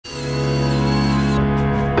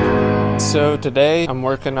So today I'm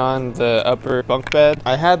working on the upper bunk bed.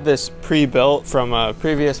 I had this pre-built from a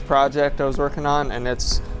previous project I was working on, and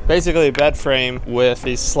it's basically a bed frame with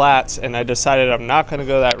these slats, and I decided I'm not going to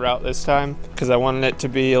go that route this time because I wanted it to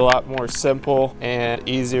be a lot more simple and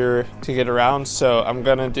easier to get around. So I'm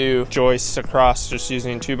going to do joists across just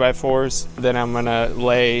using 2x4s. Then I'm going to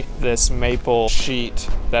lay this maple sheet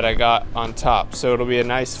that I got on top, so it'll be a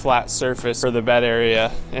nice flat surface for the bed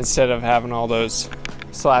area instead of having all those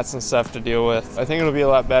slats and stuff to deal with. I think it'll be a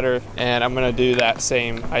lot better, and I'm going to do that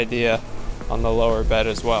same idea on the lower bed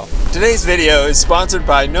as well. Today's video is sponsored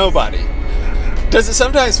by nobody. Does it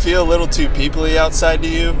sometimes feel a little too peoply outside to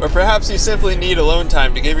you? Or perhaps you simply need alone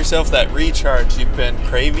time to give yourself that recharge you've been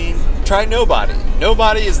craving? Try Nobody.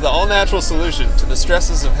 Nobody is the all-natural solution to the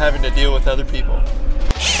stresses of having to deal with other people.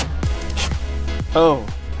 Oh,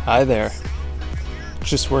 hi there.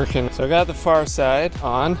 Just working. So I got the far side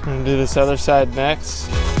on. I'm gonna do this other side next.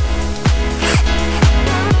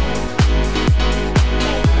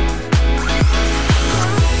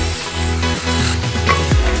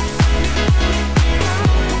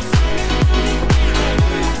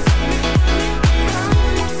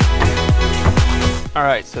 All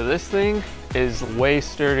right, so this thing is way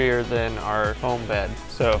sturdier than our foam bed.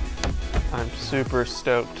 So I'm super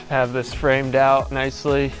stoked to have this framed out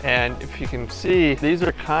nicely. And if you can see, these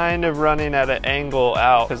are kind of running at an angle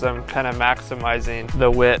out because I'm kind of maximizing the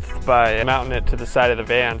width by mounting it to the side of the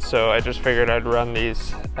van. So I just figured I'd run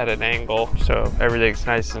these at an angle so everything's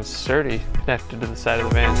nice and sturdy connected to the side of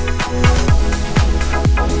the van.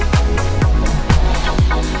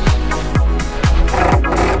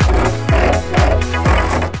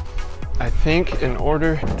 I think in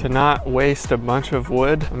order to not waste a bunch of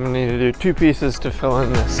wood, I'm gonna need to do 2 pieces to fill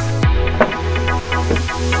in this.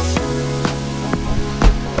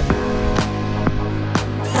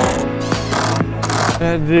 I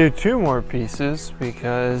had to do 2 more pieces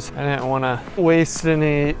because I didn't want to waste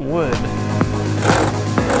any wood.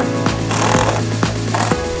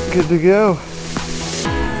 Good to go.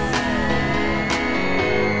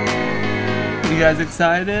 You guys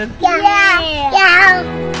excited? Yeah.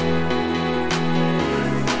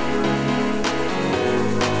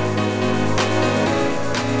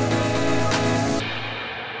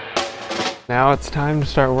 Now it's time to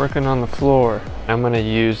start working on the floor. I'm gonna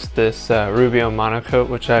use this Rubio monocoat,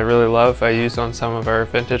 which I really love. I use on some of our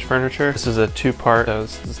vintage furniture. This is a 2-part, so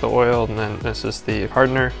this is the oil and then this is the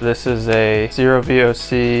hardener. This is a 0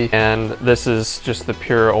 VOC and this is just the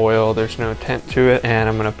pure oil. There's no tint to it. And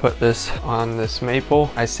I'm gonna put this on this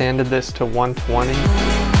maple. I sanded this to 120.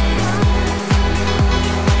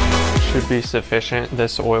 Should be sufficient.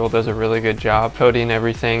 This oil does a really good job coating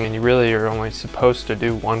everything, and you really are only supposed to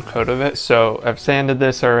do 1 coat of it. So I've sanded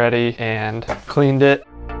this already and cleaned it.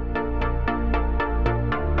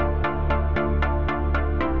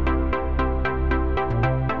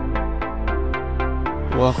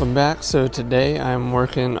 Welcome back. So today I'm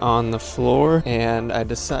working on the floor, and I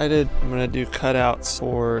decided I'm gonna do cutouts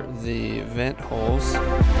for the vent holes.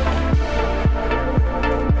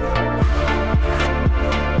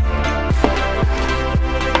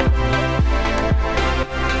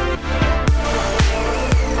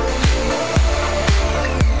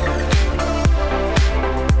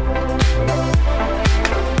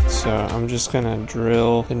 So I'm just gonna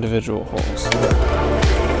drill individual holes.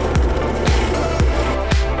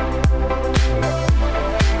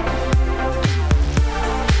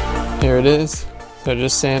 Here it is. So I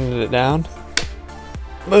just sanded it down.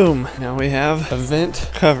 Boom, now we have a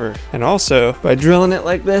vent cover. And also, by drilling it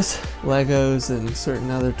like this, Legos and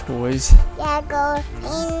certain other toys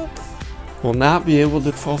will not be able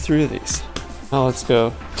to fall through these. Now let's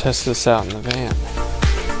go test this out in the van.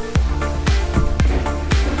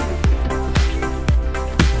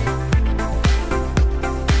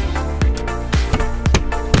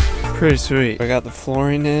 Pretty sweet. I got the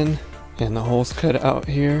flooring in and the holes cut out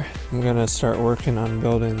here. I'm gonna start working on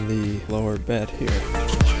building the lower bed here.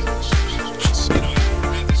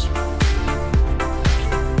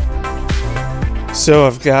 So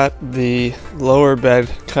I've got the lower bed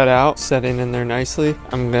cut out, setting in there nicely.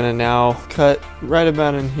 I'm gonna now cut right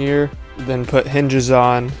about in here, then put hinges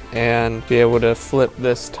on and be able to flip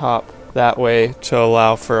this top that way to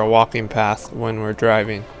allow for a walking path when we're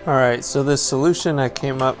driving. All right, so the solution I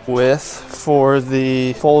came up with for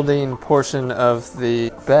the folding portion of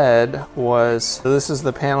the bed was, so this is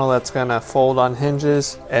the panel that's gonna fold on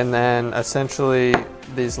hinges, and then essentially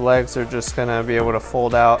these legs are just gonna be able to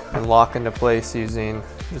fold out and lock into place using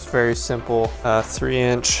just very simple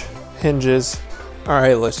 3-inch hinges. All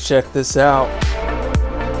right, let's check this out.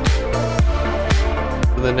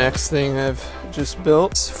 The next thing I've just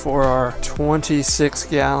built for our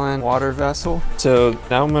 26-gallon water vessel. So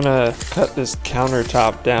now I'm gonna cut this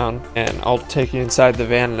countertop down, and I'll take you inside the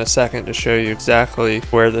van in a second to show you exactly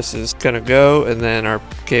where this is gonna go, and then our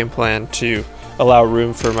game plan to allow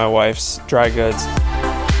room for my wife's dry goods.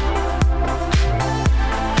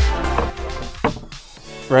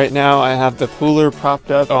 Right now I have the cooler propped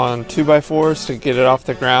up on 2x4s to get it off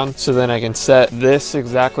the ground, so then I can set this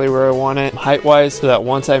exactly where I want it height-wise, so that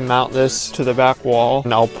once I mount this to the back wall,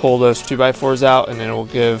 and I'll pull those 2x4s out, and it will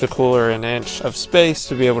give the cooler an inch of space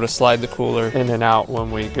to be able to slide the cooler in and out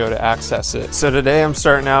when we go to access it. So today I'm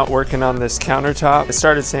starting out working on this countertop. I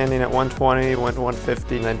started sanding at 120, went to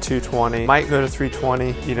 150, and then 220. Might go to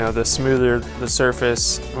 320. You know, the smoother the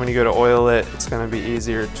surface, when you go to oil it, it's going to be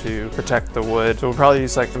easier to protect the wood. So we'll probably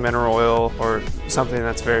use like the mineral oil or something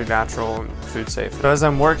that's very natural and food safe. So as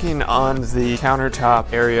I'm working on the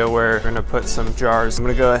countertop area where I'm going to put some jars, I'm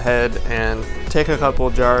going to go ahead and take a couple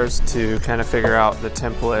jars to kind of figure out the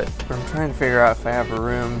template. I'm trying to figure out if I have a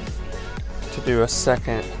room to do a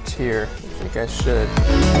second tier. I think I should.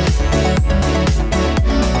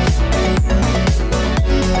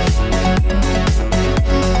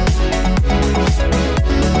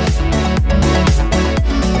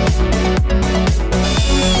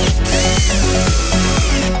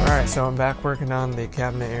 So I'm back working on the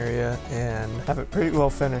cabinet area and have it pretty well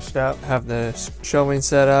finished up. Have the shelving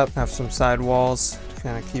set up, have some side walls to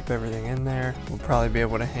kind of keep everything in there. We'll probably be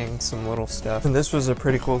able to hang some little stuff. And this was a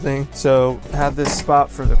pretty cool thing. So I had this spot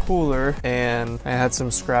for the cooler, and I had some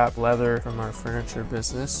scrap leather from our furniture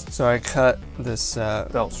business. So I cut this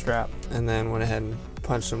belt strap and then went ahead and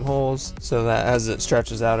punched some holes so that as it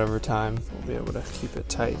stretches out over time, we'll be able to keep it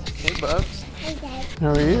tight. Hey Bubs. Hey Dad.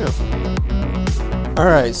 How are you?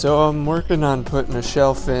 Alright, so I'm working on putting a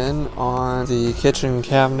shelf in on the kitchen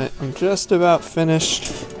cabinet. I'm just about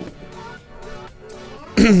finished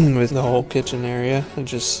with the whole kitchen area, and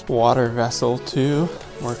just water vessel 2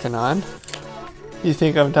 working on. You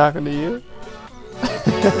think I'm talking to you?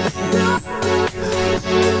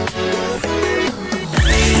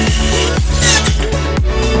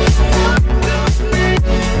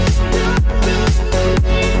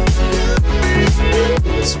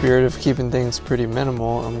 Spirit of keeping things pretty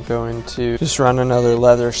minimal, I'm going to just run another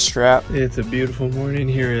leather strap. It's a beautiful morning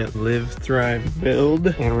here at Live, Thrive, Build,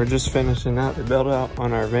 and we're just finishing out the build out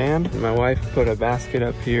on our van. My wife put a basket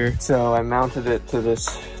up here, so I mounted it to this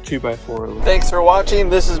 2x4. Thanks for watching.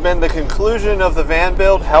 This has been the conclusion of the van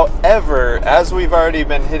build. However, as we've already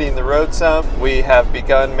been hitting the road some, we have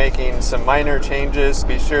begun making some minor changes.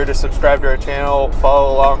 Be sure to subscribe to our channel,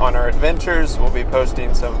 follow along on our adventures. We'll be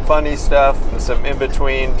posting some funny stuff and some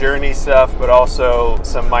in-between journey stuff, but also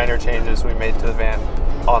some minor changes we made to the van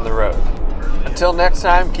on the road. Until next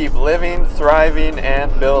time, keep living, thriving,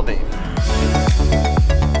 and building.